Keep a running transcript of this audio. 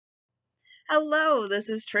Hello, this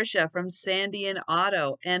is Trisha from Sandy and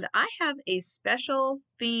Otto, and I have a special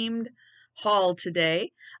themed haul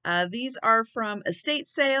today. These are from estate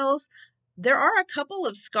sales. There are a couple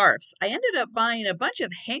of scarves. I ended up buying a bunch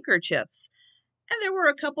of handkerchiefs, and there were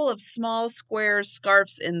a couple of small square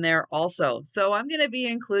scarves in there also. So I'm going to be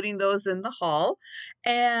including those in the haul.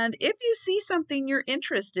 And if you see something you're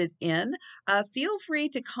interested in, feel free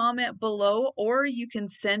to comment below, or you can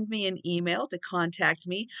send me an email to contact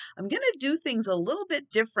me. I'm going to do things a little bit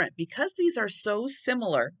different because these are so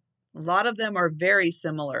similar. A lot of them are very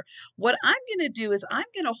similar. What I'm going to do is I'm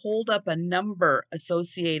going to hold up a number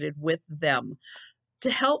associated with them to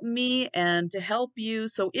help me and to help you.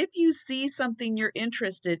 So if you see something you're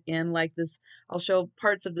interested in, like this, I'll show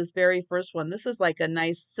parts of this very first one. This is like a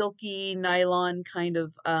nice silky nylon kind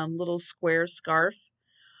of little square scarf.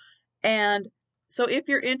 And so if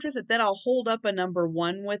you're interested, then I'll hold up a number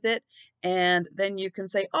one with it. And then you can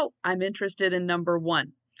say, oh, I'm interested in number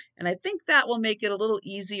one. And I think that will make it a little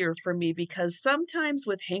easier for me because sometimes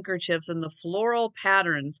with handkerchiefs and the floral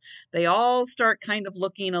patterns, they all start kind of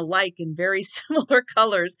looking alike in very similar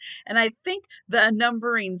colors. And I think the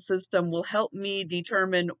numbering system will help me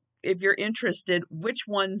determine if you're interested, which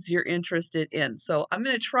ones you're interested in. So I'm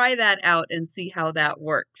going to try that out and see how that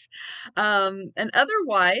works. And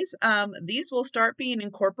otherwise, these will start being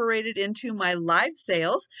incorporated into my live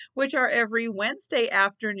sales, which are every Wednesday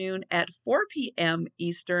afternoon at 4 p.m.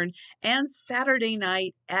 Eastern and Saturday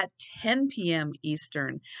night at 10 p.m.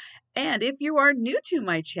 Eastern. And if you are new to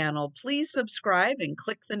my channel, please subscribe and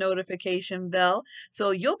click the notification bell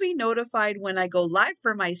so you'll be notified when I go live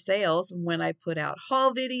for my sales, when I put out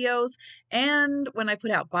haul videos, and when I put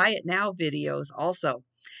out buy it now videos also.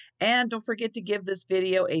 And don't forget to give this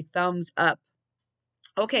video a thumbs up.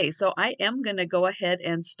 Okay, so I am going to go ahead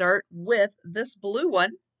and start with this blue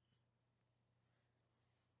one.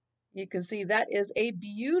 You can see that is a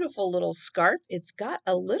beautiful little scarf. It's got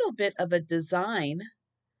a little bit of a design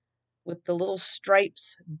with the little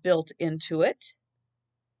stripes built into it.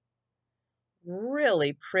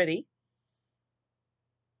 Really pretty.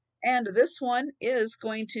 And this one is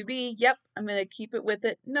going to be, yep, I'm going to keep it with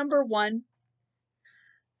it, number one,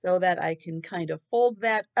 so that I can kind of fold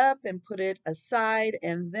that up and put it aside.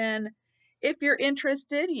 And then if you're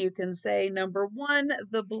interested, you can say number one,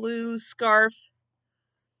 the blue scarf,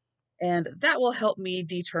 and that will help me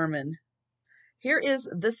determine. Here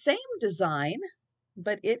is the same design,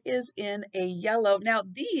 but it is in a yellow. Now,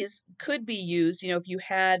 these could be used, if you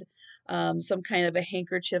had some kind of a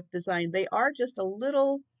handkerchief design. They are just a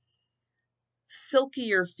little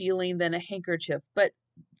silkier feeling than a handkerchief. But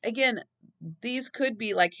again, these could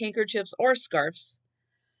be like handkerchiefs or scarves.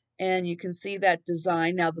 And you can see that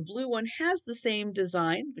design. Now, the blue one has the same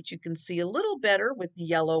design, but you can see a little better with the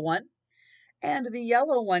yellow one. And the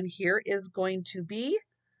yellow one here is going to be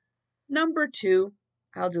number two.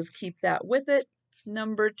 I'll just keep that with it.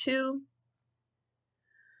 Number two.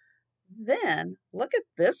 Then look at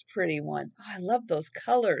this pretty one. Oh, I love those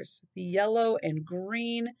colors, the yellow and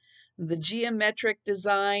green, the geometric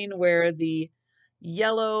design where the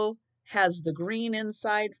yellow has the green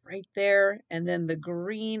inside right there, and then the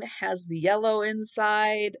green has the yellow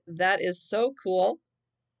inside. That is so cool.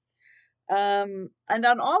 And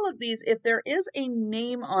on all of these, if there is a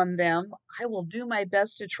name on them, I will do my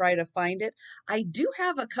best to try to find it. I do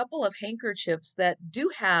have a couple of handkerchiefs that do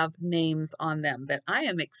have names on them that I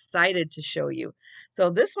am excited to show you. So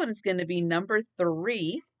this one is going to be number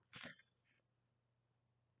three.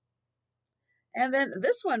 And then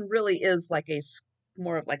this one really is like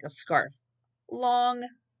more of like a scarf. Long,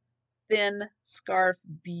 thin scarf,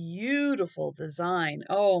 beautiful design.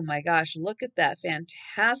 Oh my gosh, look at that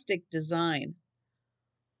fantastic design.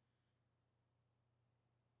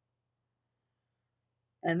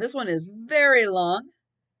 And this one is very long.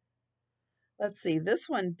 Let's see, this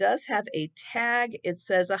one does have a tag. It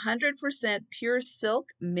says 100% pure silk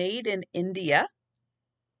made in India.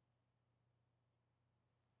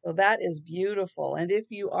 So that is beautiful. And if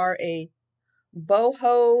you are a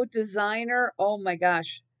boho designer, oh my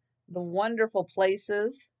gosh, the wonderful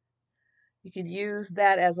places. You could use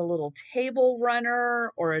that as a little table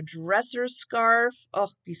runner or a dresser scarf. Oh,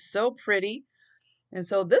 it'd be so pretty. And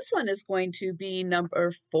so this one is going to be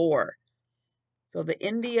number four. So the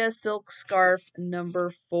India silk scarf,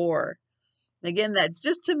 number four. Again, that's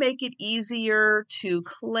just to make it easier to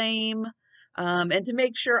claim and to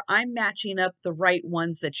make sure I'm matching up the right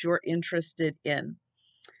ones that you're interested in.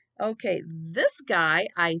 Okay, this guy,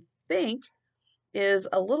 I think, is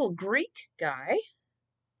a little Greek guy.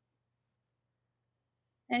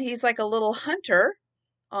 And he's like a little hunter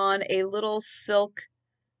on a little silk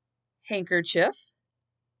handkerchief.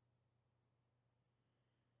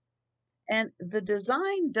 And the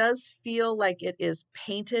design does feel like it is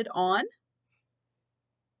painted on.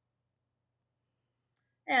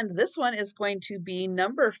 And this one is going to be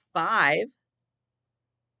number 5.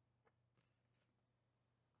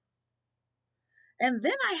 And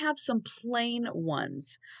then I have some plain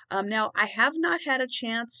ones. Now, I have not had a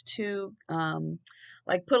chance to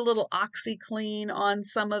like put a little OxyClean on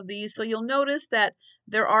some of these. So you'll notice that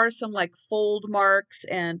there are some like fold marks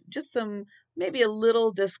and just some maybe a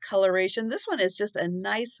little discoloration. This one is just a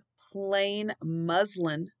nice plain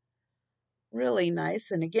muslin. Really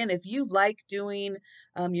nice. And again, if you like doing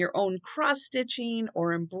your own cross stitching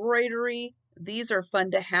or embroidery, these are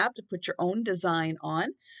fun to have to put your own design on.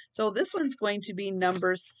 So this one's going to be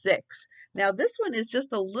number 6. Now this one is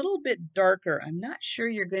just a little bit darker. I'm not sure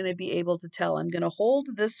you're going to be able to tell. I'm going to hold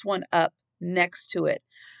this one up next to it.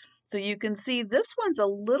 So you can see this one's a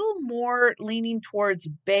little more leaning towards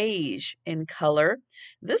beige in color.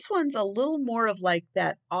 This one's a little more of like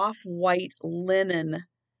that off-white linen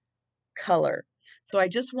color. So I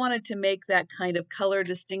just wanted to make that kind of color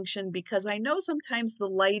distinction because I know sometimes the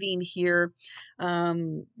lighting here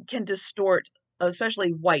can distort,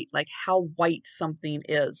 especially white, like how white something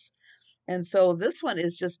is. And so this one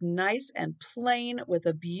is just nice and plain with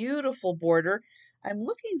a beautiful border. I'm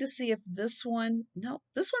looking to see if this one, no,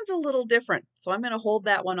 this one's a little different. So I'm going to hold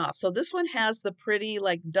that one off. So this one has the pretty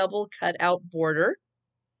like double cut out border.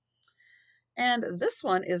 And this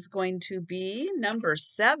one is going to be number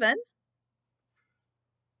 7.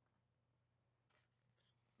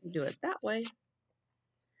 Do it that way.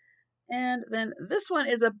 And then this one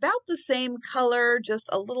is about the same color, just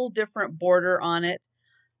a little different border on it.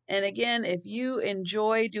 And again, if you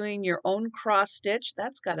enjoy doing your own cross stitch,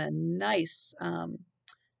 that's got a nice,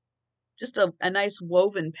 just a nice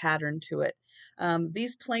woven pattern to it.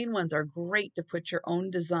 These plain ones are great to put your own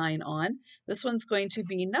design on. This one's going to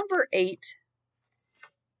be number 8.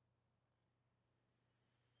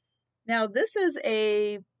 Now this is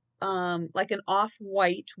a like an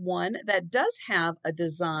off-white one that does have a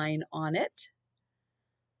design on it.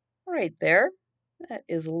 Right there. That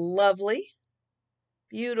is lovely.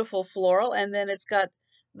 Beautiful floral. And then it's got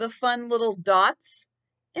the fun little dots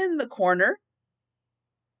in the corner.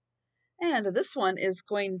 And this one is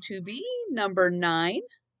going to be number 9.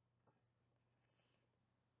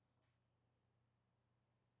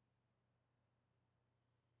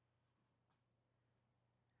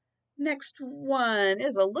 Next one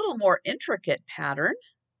is a little more intricate pattern.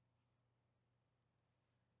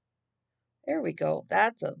 There we go.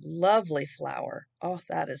 That's a lovely flower. Oh,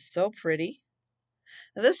 that is so pretty.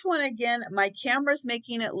 This one again, my camera's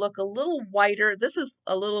making it look a little whiter. This is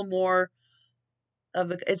a little more of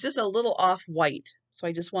the, it's just a little off white. So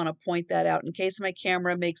I just want to point that out in case my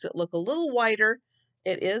camera makes it look a little whiter.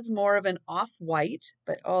 It is more of an off white,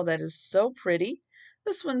 but oh, that is so pretty.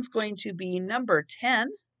 This one's going to be number 10.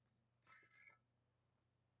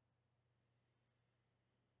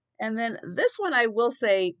 And then this one I will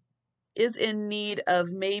say is in need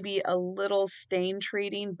of maybe a little stain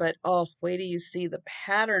treating, but oh, wait till you see the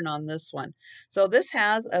pattern on this one. So this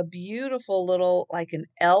has a beautiful little, like an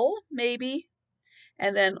L maybe,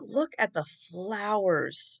 and then look at the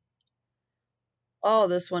flowers. Oh,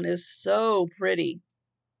 this one is so pretty.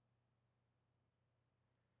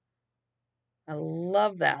 I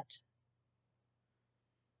love that.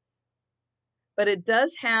 But it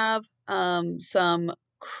does have some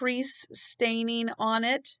crease staining on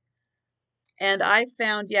it. And I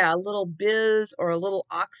found, yeah, a little Biz or a little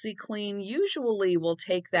OxyClean usually will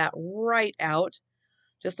take that right out,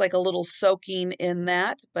 just like a little soaking in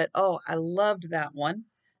that. But oh, I loved that one.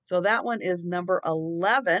 So that one is number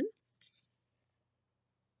 11.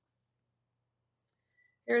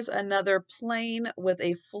 Here's another plain with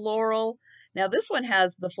a floral. Now this one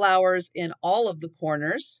has the flowers in all of the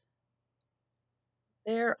corners.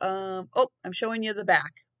 There, oh, I'm showing you the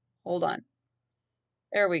back. Hold on.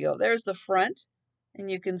 There we go. There's the front. And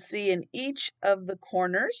you can see in each of the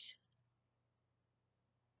corners.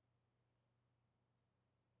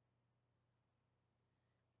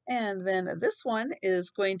 And then this one is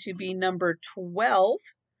going to be number 12.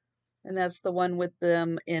 And that's the one with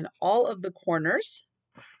them in all of the corners.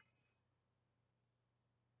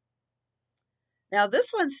 Now this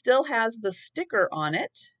one still has the sticker on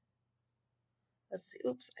it. Let's see.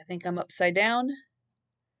 Oops, I think I'm upside down.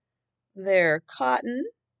 There, cotton,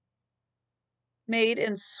 made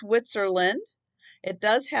in Switzerland. It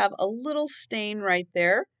does have a little stain right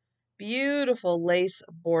there. Beautiful lace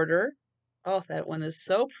border. Oh, that one is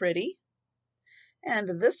so pretty.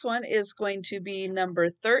 And this one is going to be number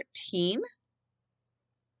 13.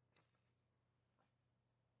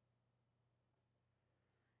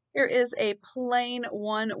 Here is a plain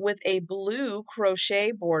one with a blue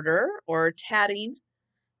crochet border or tatting.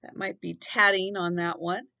 That might be tatting on that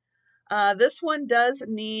one. This one does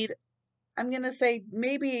need, I'm going to say,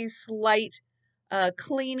 maybe a slight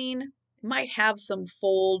cleaning. Might have some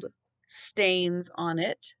fold stains on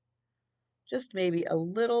it, just maybe a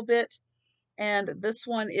little bit. And this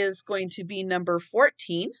one is going to be number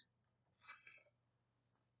 14.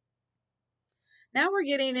 Now we're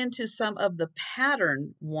getting into some of the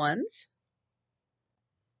pattern ones.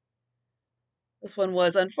 This one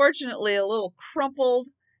was unfortunately a little crumpled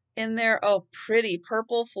in there. Oh, pretty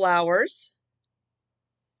purple flowers.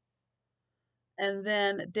 And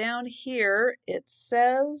then down here it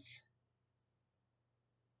says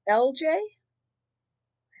LJ. I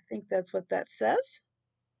think that's what that says.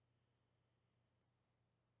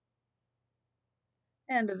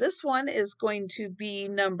 And this one is going to be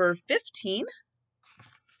number 15.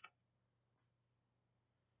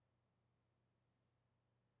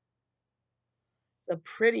 A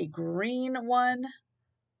pretty green one.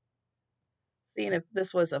 Seeing if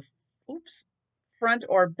this was a, oops, front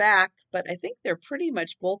or back, but I think they're pretty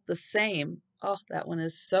much both the same. Oh, that one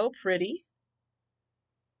is so pretty.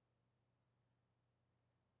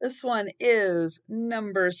 This one is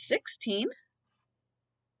number 16.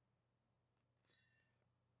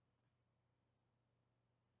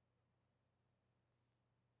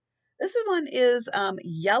 This one is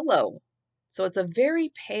yellow. So it's a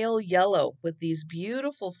very pale yellow with these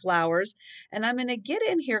beautiful flowers. And I'm going to get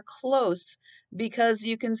in here close because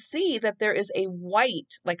you can see that there is a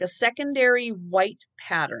white, like a secondary white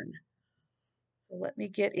pattern. So let me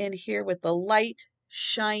get in here with the light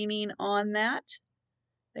shining on that.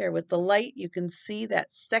 There with the light, you can see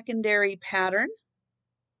that secondary pattern.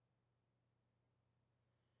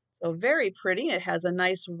 So very pretty. It has a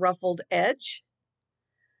nice ruffled edge.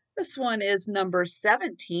 This one is number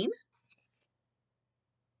 17.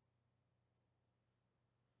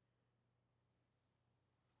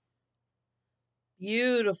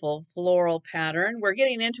 Beautiful floral pattern. We're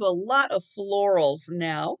getting into a lot of florals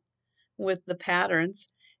now with the patterns.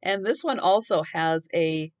 And this one also has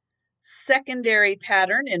a secondary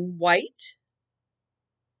pattern in white.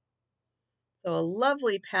 So a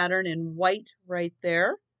lovely pattern in white right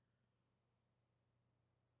there.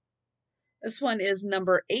 This one is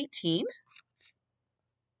number 18.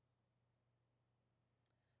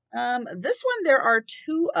 This one there are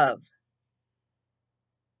two of.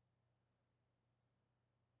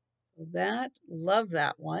 Love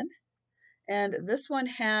that one. And this one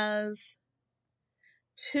has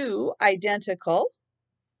two identical.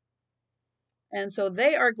 And so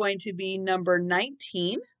they are going to be number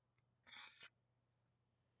 19.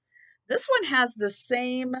 This one has the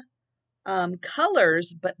same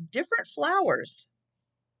colors, but different flowers.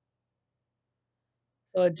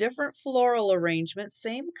 So a different floral arrangement,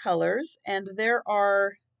 same colors, and there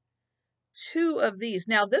are two of these.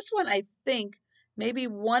 Now this one, I think maybe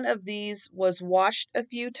one of these was washed a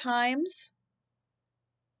few times.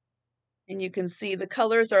 And you can see the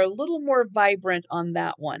colors are a little more vibrant on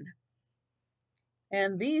that one.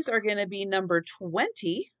 And these are going to be number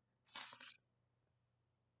 20.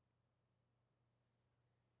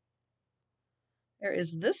 There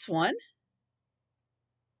is this one,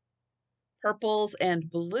 purples and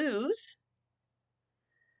blues.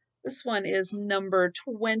 This one is number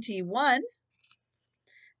 21.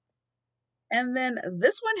 And then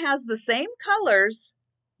this one has the same colors,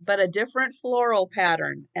 but a different floral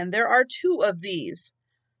pattern. And there are two of these.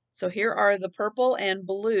 So here are the purple and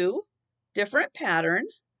blue, different pattern.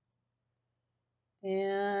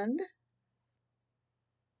 And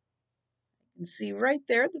you can see right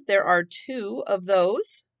there that there are two of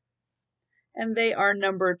those. And they are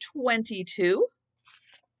number 22.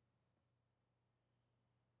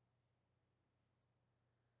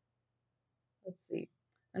 Let's see.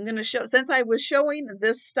 I'm going to show, since I was showing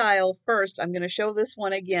this style first, I'm going to show this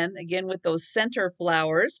one again with those center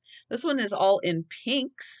flowers. This one is all in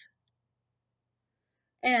pinks.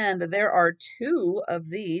 And there are two of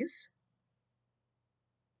these.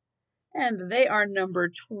 And they are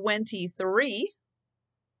number 23.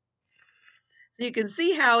 So you can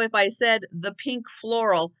see how if I said the pink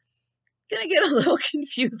floral, going to get a little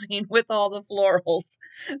confusing with all the florals.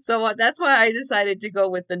 So that's why I decided to go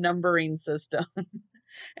with the numbering system.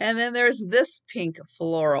 And then there's this pink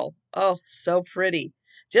floral. Oh, so pretty.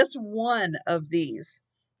 Just one of these.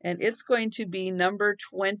 And it's going to be number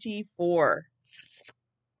 24.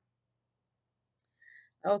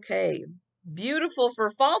 Okay, beautiful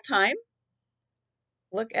for fall time.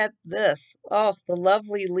 Look at this. Oh, the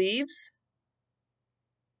lovely leaves.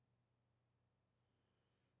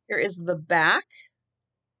 Here is the back.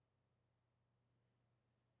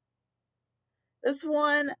 This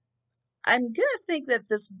one, I'm gonna think that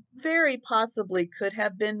this very possibly could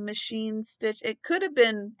have been machine stitch. It could have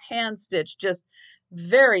been hand stitched just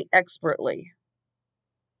very expertly.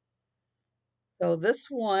 So this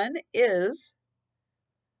one is,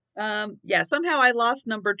 yeah, somehow I lost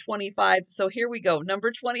number 25. So here we go,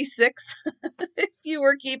 number 26. If you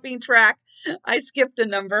were keeping track, I skipped a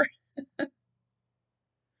number.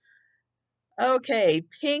 Okay,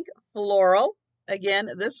 pink floral. Again,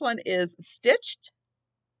 this one is stitched.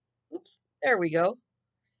 Oops, there we go.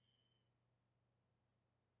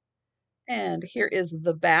 And here is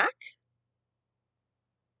the back.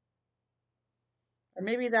 Or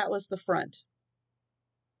maybe that was the front.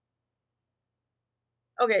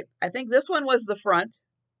 Okay, I think this one was the front.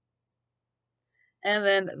 And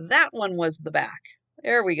then that one was the back.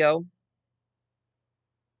 There we go.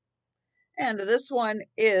 And this one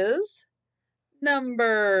is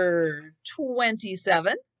number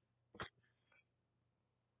 27.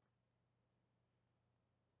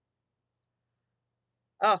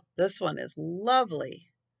 Oh, this one is lovely.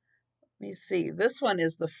 Let me see. This one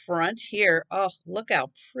is the front here. Oh, look how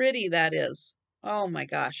pretty that is. Oh my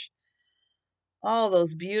gosh. All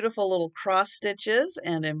those beautiful little cross stitches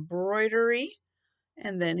and embroidery.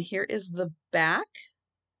 And then here is the back.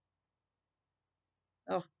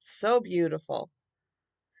 Oh, so beautiful.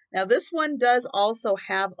 Now this one does also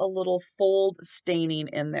have a little fold staining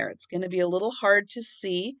in there. It's going to be a little hard to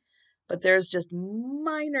see, but there's just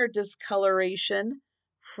minor discoloration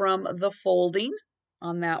from the folding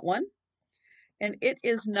on that one. And it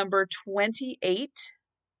is number 28.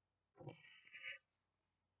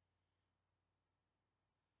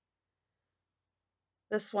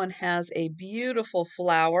 This one has a beautiful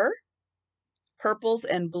flower, purples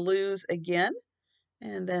and blues again.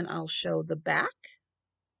 And then I'll show the back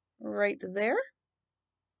right there.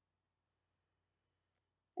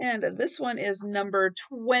 And this one is number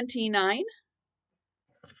 29.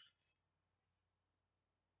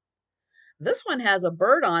 This one has a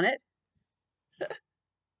bird on it.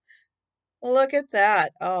 Look at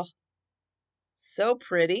that. Oh, so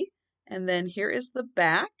pretty. And then here is the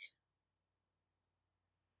back.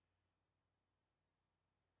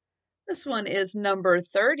 This one is number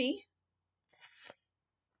 30.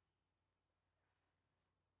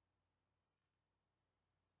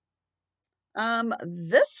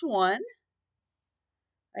 This one,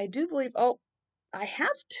 I do believe, oh, I have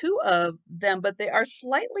two of them, but they are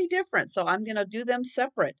slightly different. So I'm going to do them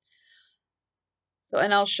separate. So,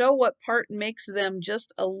 and I'll show what part makes them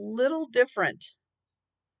just a little different.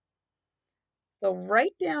 So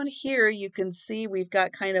right down here, you can see we've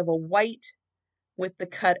got kind of a white with the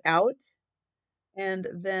cut out. And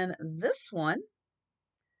then this one,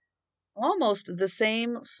 almost the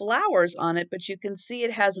same flowers on it, but you can see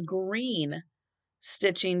it has green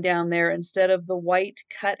stitching down there instead of the white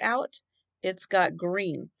cutout. It's got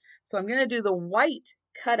green. So I'm going to do the white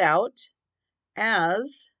cutout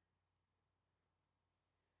as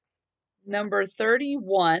number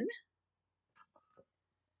 31.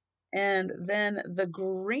 And then the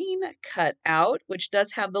green cutout, which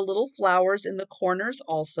does have the little flowers in the corners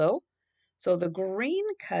also. So the green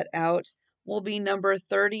cutout will be number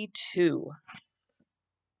 32.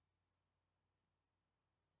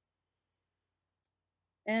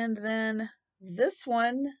 And then this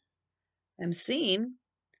one, I'm seeing,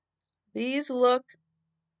 these look,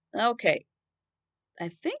 okay, I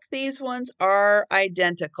think these ones are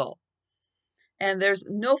identical. And there's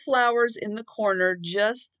no flowers in the corner,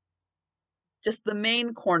 just the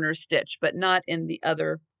main corner stitch, but not in the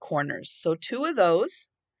other corners. So two of those,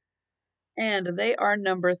 and they are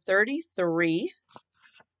number 33.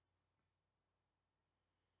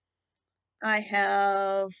 I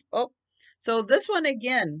have, oh, so this one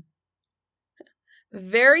again,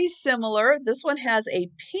 very similar. This one has a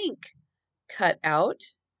pink cut out,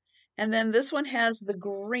 and then this one has the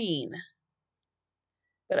green.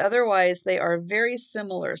 But otherwise, they are very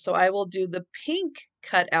similar. So I will do the pink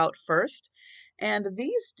cut out first, and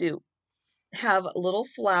these do have little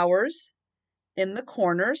flowers in the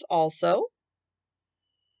corners also.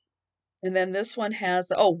 And then this one has,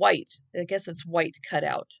 oh, white. I guess it's white cut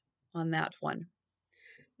out on that one.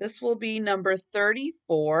 This will be number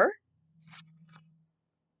 34.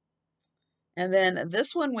 And then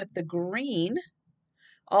this one with the green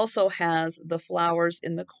also has the flowers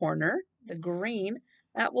in the corner. The green,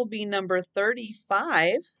 that will be number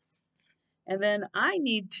 35. And then I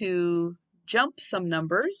need to jump some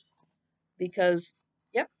numbers because,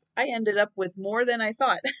 yep, I ended up with more than I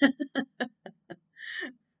thought.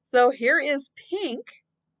 So here is pink.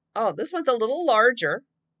 Oh, this one's a little larger.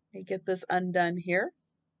 Let me get this undone here.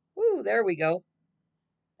 Ooh, there we go.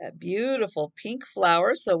 That beautiful pink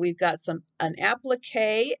flower. So we've got an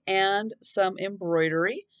applique and some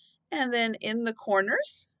embroidery. And then in the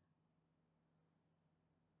corners,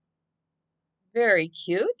 very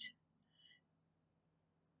cute.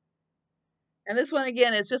 And this one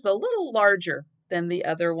again is just a little larger than the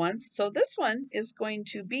other ones. So this one is going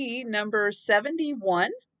to be number 71.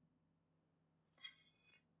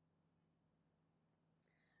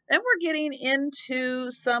 Then we're getting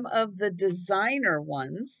into some of the designer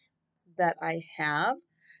ones that I have.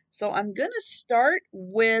 So I'm going to start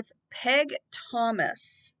with Peg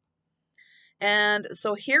Thomas. And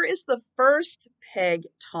so here is the first Peg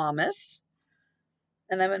Thomas.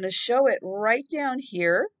 And I'm going to show it right down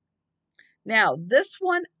here. Now, this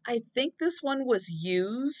one, I think this one was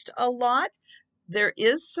used a lot. There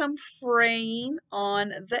is some fraying on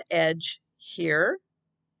the edge here.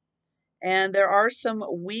 And there are some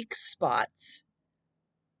weak spots.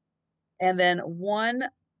 And then one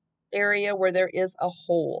area where there is a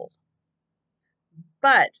hole.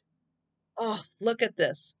 But, oh, look at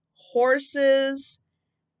this. Horses,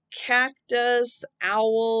 cactus,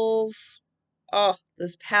 owls. Oh,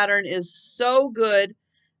 this pattern is so good.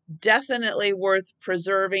 Definitely worth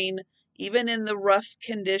preserving, even in the rough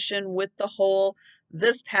condition with the hole.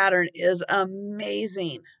 This pattern is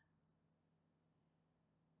amazing.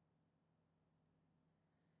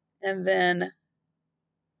 And then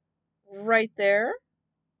right there,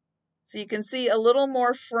 so you can see a little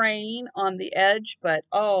more fraying on the edge, but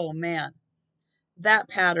oh man, that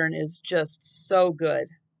pattern is just so good.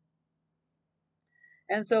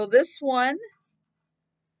 And so this one,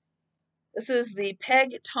 this is the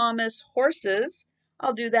Peg Thomas horses.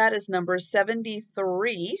 I'll do that as number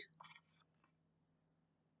 73.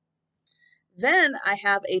 Then I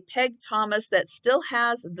have a Peg Thomas that still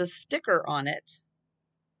has the sticker on it.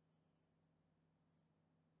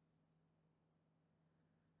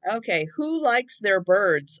 Okay, who likes their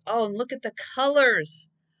birds? Oh, and look at the colors.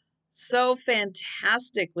 So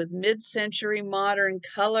fantastic with mid-century modern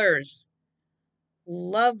colors.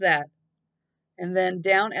 Love that. And then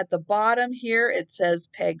down at the bottom here, it says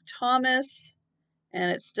Peg Thomas, and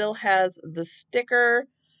it still has the sticker,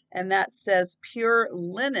 and that says pure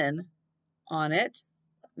linen on it.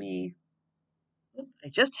 I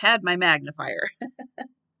just had my magnifier.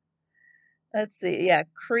 Let's see. Yeah,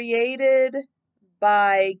 created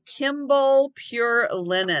by Kimball Pure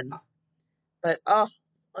Linen. But oh,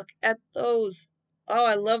 look at those. Oh,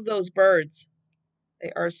 I love those birds.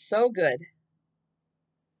 They are so good.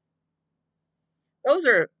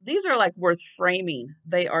 These are like worth framing.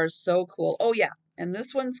 They are so cool. Oh yeah, and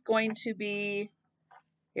this one's going to be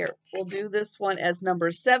here. We'll do this one as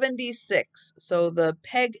number 76. So the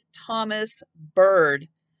Peg Thomas bird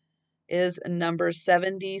is number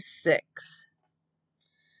 76.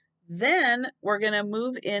 Then we're going to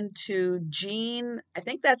move into Jean, I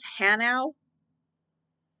think that's Hanau.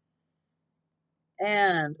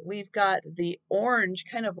 And we've got the orange,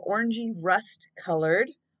 kind of orangey rust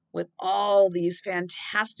colored with all these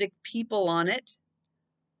fantastic people on it.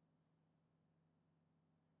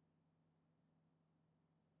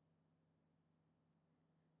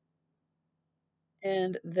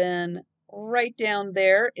 And then right down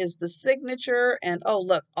there is the signature. And oh,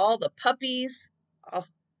 look, all the puppies. Oh.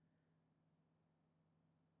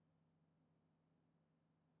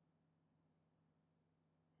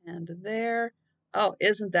 And there. Oh,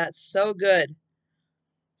 isn't that so good?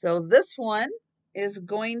 So this one is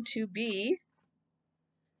going to be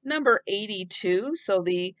number 82. So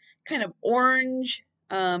the kind of orange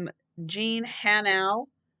Jean Hanau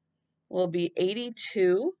will be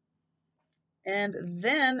 82. And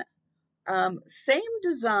then same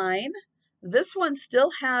design. This one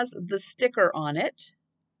still has the sticker on it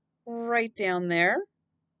right down there.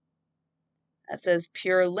 That says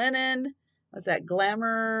pure linen. What's that?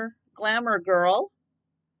 Glamour girl.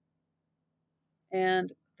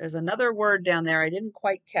 And there's another word down there I didn't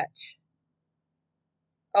quite catch.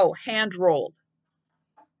 Oh, hand rolled.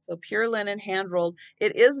 So pure linen hand rolled.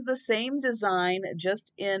 It is the same design,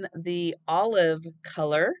 just in the olive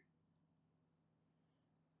color.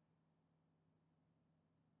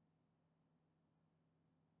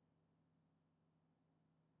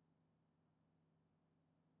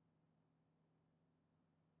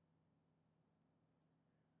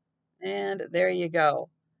 And there you go.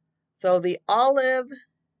 So the olive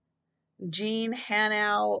Jean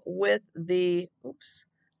Hanau with the, oops,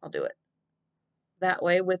 I'll do it that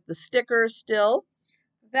way with the sticker still.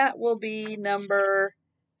 That will be number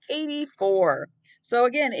 84. So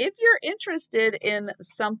again, if you're interested in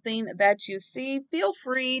something that you see, feel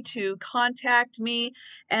free to contact me.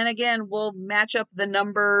 And again, we'll match up the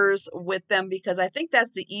numbers with them because I think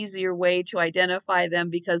that's the easier way to identify them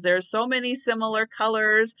because there's so many similar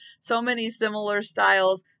colors, so many similar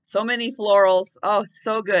styles, so many florals. Oh,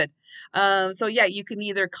 so good. So yeah, you can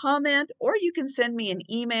either comment or you can send me an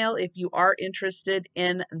email if you are interested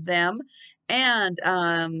in them. And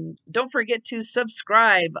don't forget to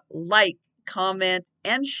subscribe, like, comment,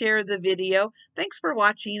 and share the video. Thanks for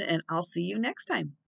watching, and I'll see you next time.